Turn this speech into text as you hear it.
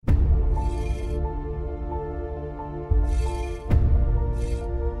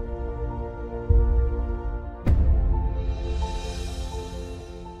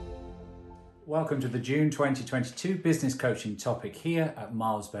Welcome to the June 2022 business coaching topic here at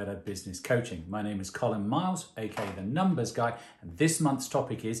Miles Better Business Coaching. My name is Colin Miles, aka the Numbers Guy, and this month's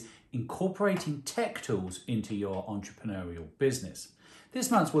topic is incorporating tech tools into your entrepreneurial business.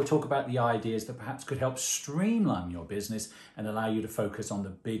 This month we'll talk about the ideas that perhaps could help streamline your business and allow you to focus on the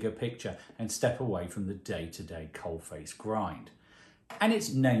bigger picture and step away from the day-to-day coalface grind. And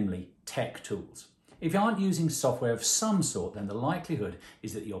it's namely tech tools. If you aren't using software of some sort, then the likelihood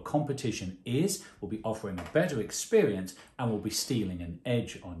is that your competition will be offering a better experience and will be stealing an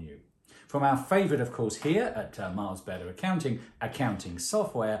edge on you. From our favourite, of course, here at Miles Better Accounting, accounting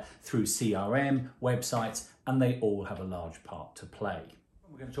software through CRM, websites, and they all have a large part to play.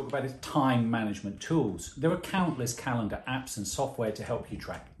 What we're going to talk about is time management tools. There are countless calendar apps and software to help you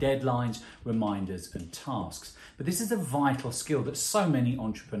track deadlines, reminders, and tasks. But this is a vital skill that so many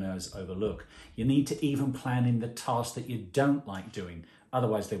entrepreneurs overlook. You need to even plan in the tasks that you don't like doing,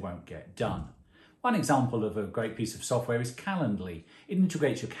 otherwise they won't get done. One example of a great piece of software is Calendly. It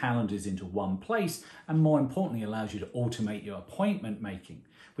integrates your calendars into one place and more importantly allows you to automate your appointment making.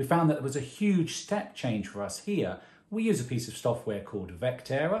 We found that there was a huge step change for us here. We use a piece of software called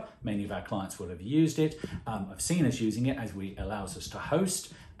Vectera. Many of our clients will have used it. I've seen us using it as it allows us to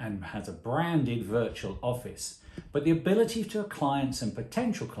host and has a branded virtual office. But the ability to clients and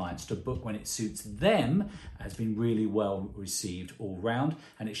potential clients to book when it suits them has been really well received all round,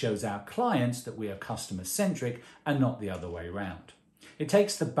 and it shows our clients that we are customer centric and not the other way around. It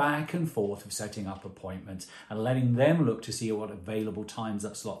takes the back and forth of setting up appointments and letting them look to see what available times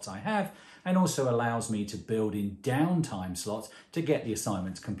slots I have, and also allows me to build in downtime slots to get the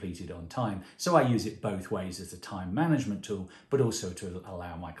assignments completed on time. So I use it both ways as a time management tool, but also to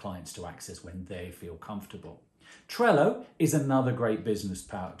allow my clients to access when they feel comfortable. Trello is another great business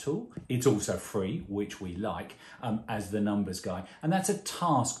power tool. It's also free, which we like as the Numbers Guy, and that's a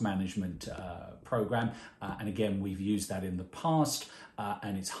task management program. And again, we've used that in the past,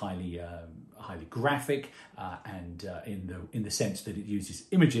 and it's highly graphic, and in the sense that it uses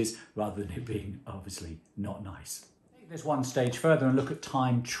images rather than it being obviously not nice. There's one stage further and look at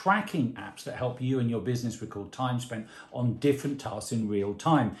time tracking apps that help you and your business record time spent on different tasks in real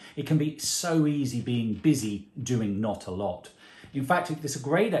time. It can be so easy being busy doing not a lot. In fact, it's a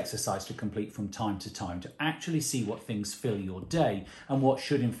great exercise to complete from time to time to actually see what things fill your day and what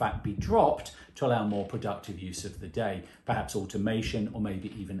should in fact be dropped to allow more productive use of the day, perhaps automation or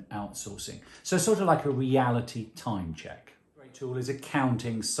maybe even outsourcing. So sort of like a reality time check. A great tool is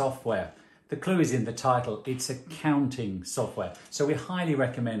accounting software. The clue is in the title, it's accounting software. So we highly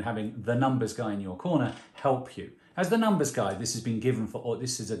recommend having the Numbers Guy in your corner help you. As the Numbers Guy, this is a given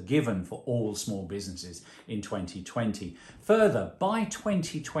for all small businesses in 2020. Further, by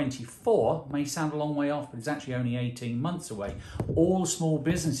 2024, may sound a long way off, but it's actually only 18 months away, all small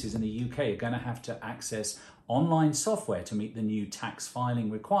businesses in the UK are going to have to access online software to meet the new tax filing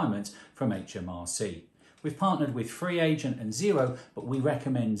requirements from HMRC. We've partnered with FreeAgent and Xero, but we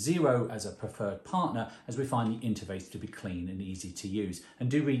recommend Xero as a preferred partner as we find the interface to be clean and easy to use. And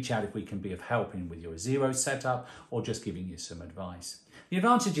do reach out if we can be of help with your Xero setup or just giving you some advice. The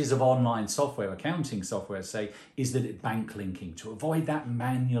advantages of online software, accounting software, is that it's bank linking to avoid that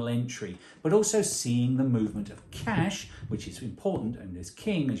manual entry, but also seeing the movement of cash, which is important and is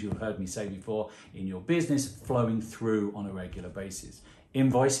king, as you've heard me say before, in your business, flowing through on a regular basis.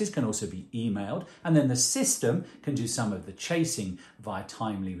 Invoices can also be emailed, and then the system can do some of the chasing via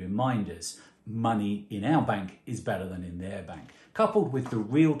timely reminders. Money in our bank is better than in their bank, coupled with the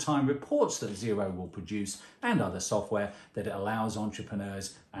real-time reports that Xero will produce and other software that it allows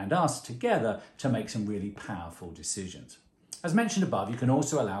entrepreneurs and us together to make some really powerful decisions. As mentioned above, you can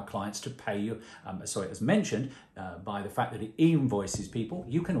also allow clients to pay you, as mentioned, by the fact that it invoices people,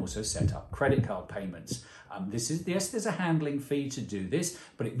 you can also set up credit card payments. There's a handling fee to do this,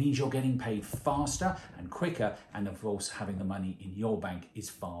 but it means you're getting paid faster and quicker, and of course, having the money in your bank is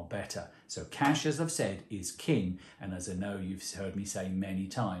far better. So cash, as I've said, is king, and as I know you've heard me say many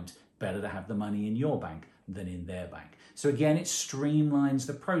times, better to have the money in your bank than in their bank. So again, it streamlines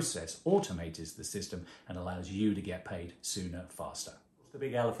the process, automates the system, and allows you to get paid sooner, faster. The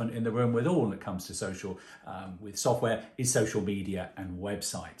big elephant in the room with all when it comes to social, with software, is social media and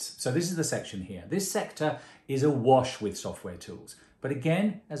websites. So this is the section here. This sector is awash with software tools. But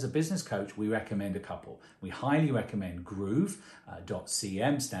again, as a business coach, we recommend a couple. We highly recommend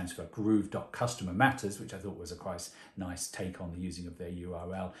Groove.cm, stands for Groove.Customer Matters, which I thought was a quite nice take on the using of their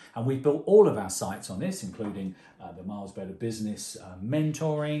URL. And we've built all of our sites on this, including the Miles Better Business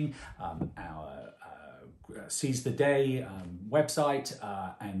mentoring, our Seize the Day website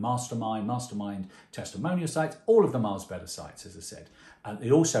and Mastermind testimonial sites, all of the Miles Better sites, as I said.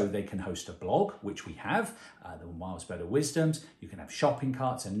 They can host a blog, which we have, the Miles Better Wisdoms. You can have shopping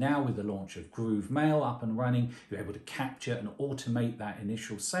carts, and now with the launch of Groove Mail up and running, you're able to capture and automate that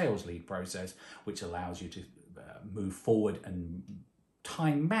initial sales lead process, which allows you to move forward and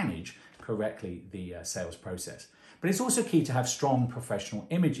time manage correctly the sales process. But it's also key to have strong professional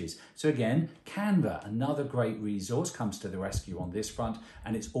images. So again, Canva, another great resource, comes to the rescue on this front,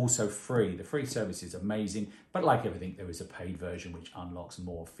 and it's also free. The free service is amazing, but like everything, there is a paid version which unlocks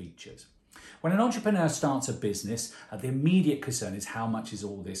more features. When an entrepreneur starts a business, the immediate concern is how much is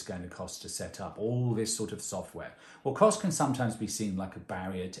all this going to cost to set up, all this sort of software. Well, cost can sometimes be seen like a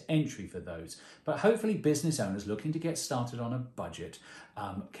barrier to entry for those, but hopefully business owners looking to get started on a budget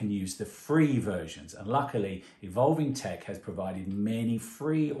can use the free versions. And luckily, Evolving Tech has provided many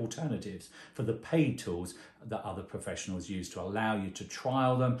free alternatives for the paid tools that other professionals use to allow you to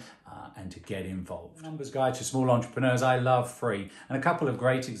trial them and to get involved. Numbers Guide to Small Entrepreneurs, I love free. And a couple of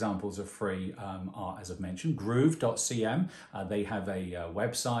great examples of free are, as I've mentioned, Groove.cm. They have a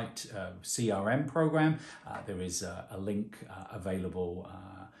website CRM program. There is a link available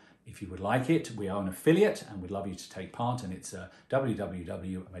if you would like it. We are an affiliate and we'd love you to take part, and it's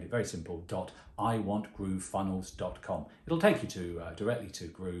www, I made it very simple, .iwantgroovefunnels.com. It'll take you to directly to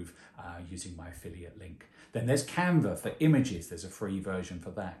Groove using my affiliate link. Then there's Canva for images. There's a free version for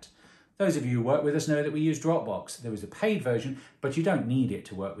that. Those of you who work with us know that we use Dropbox. There is a paid version, but you don't need it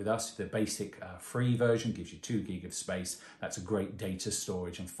to work with us. The basic free version gives you 2 gig of space. That's a great data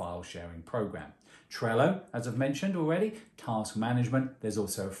storage and file sharing program. Trello, as I've mentioned already, task management, there's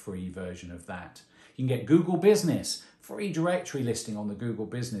also a free version of that. You can get Google Business, free directory listing on the Google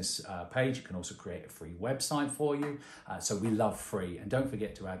Business page. You can also create a free website for you. So we love free, and don't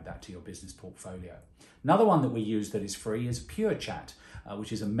forget to add that to your business portfolio. Another one that we use that is free is PureChat,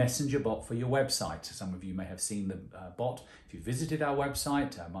 which is a messenger bot for your website. Some of you may have seen the bot if you visited our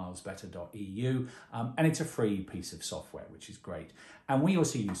website, milesbetter.eu, and it's a free piece of software, which is great. And we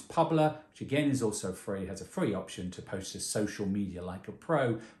also use Publer, which again is also free, has a free option to post to social media like a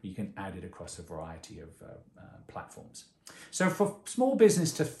pro, where you can add it across a variety of platforms. So for small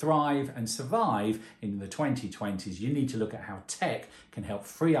business to thrive and survive in the 2020s, you need to look at how tech can help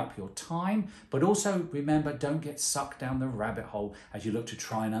free up your time, but also remember, don't get sucked down the rabbit hole as you look to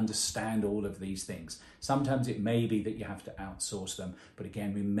try and understand all of these things. Sometimes it may be that you have to outsource them, but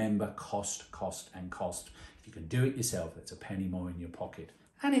again, remember cost, and cost. If you can do it yourself, that's a penny more in your pocket.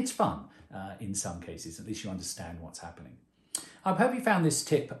 And it's fun in some cases, at least you understand what's happening. I hope you found this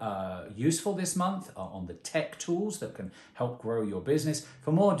tip useful this month on the tech tools that can help grow your business.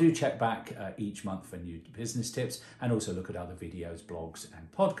 For more, do check back each month for new business tips, and also look at other videos, blogs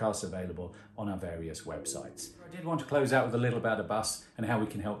and podcasts available on our various websites. I did want to close out with a little about us and how we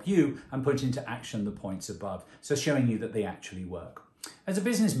can help you and put into action the points above, so showing you that they actually work. As a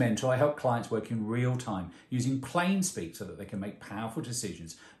business mentor, I help clients work in real time using plain speak so that they can make powerful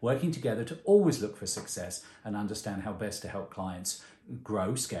decisions, working together to always look for success and understand how best to help clients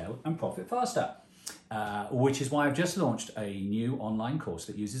grow, scale and profit faster. Which is why I've just launched a new online course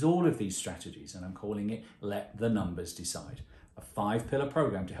that uses all of these strategies, and I'm calling it Let the Numbers Decide. A 5-pillar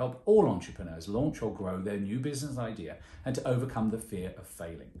program to help all entrepreneurs launch or grow their new business idea and to overcome the fear of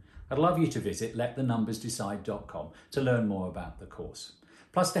failing. I'd love you to visit letthenumbersdecide.com to learn more about the course.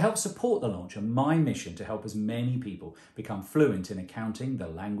 Plus, to help support the launch and my mission to help as many people become fluent in accounting, the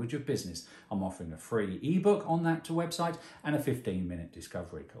language of business, I'm offering a free ebook on that website and a 15-minute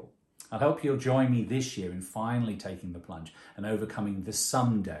discovery call. I hope you'll join me this year in finally taking the plunge and overcoming the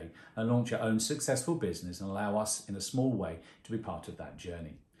someday and launch your own successful business and allow us in a small way to be part of that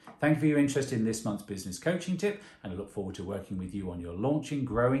journey. Thank you for your interest in this month's business coaching tip, and I look forward to working with you on your launching,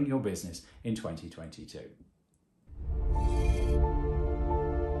 growing your business in 2022.